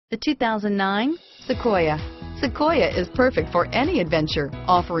The 2009 Sequoia. Sequoia is perfect for any adventure,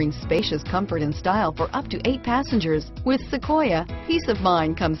 offering spacious comfort and style for up to 8 passengers. With Sequoia, peace of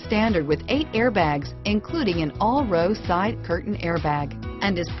mind comes standard with 8 airbags, including an all-row side curtain airbag,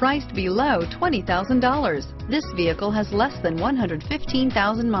 and is priced below $20,000. This vehicle has less than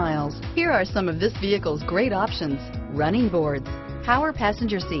 115,000 miles. Here are some of this vehicle's great options: running boards, power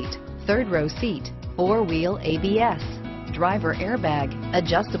passenger seat, third row seat, 4-wheel ABS, driver airbag,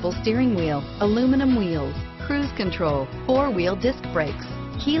 adjustable steering wheel, aluminum wheels, cruise control, 4-wheel disc brakes,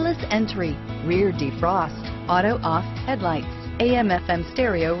 keyless entry, rear defrost, auto-off headlights, AM/FM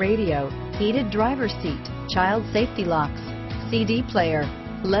stereo radio, heated driver's seat, child safety locks, CD player,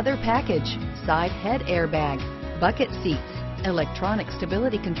 leather package, side head airbag, bucket seats, electronic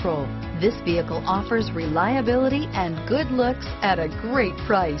stability control. This vehicle offers reliability and good looks at a great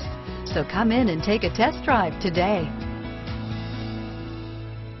price. So come in and take a test drive today.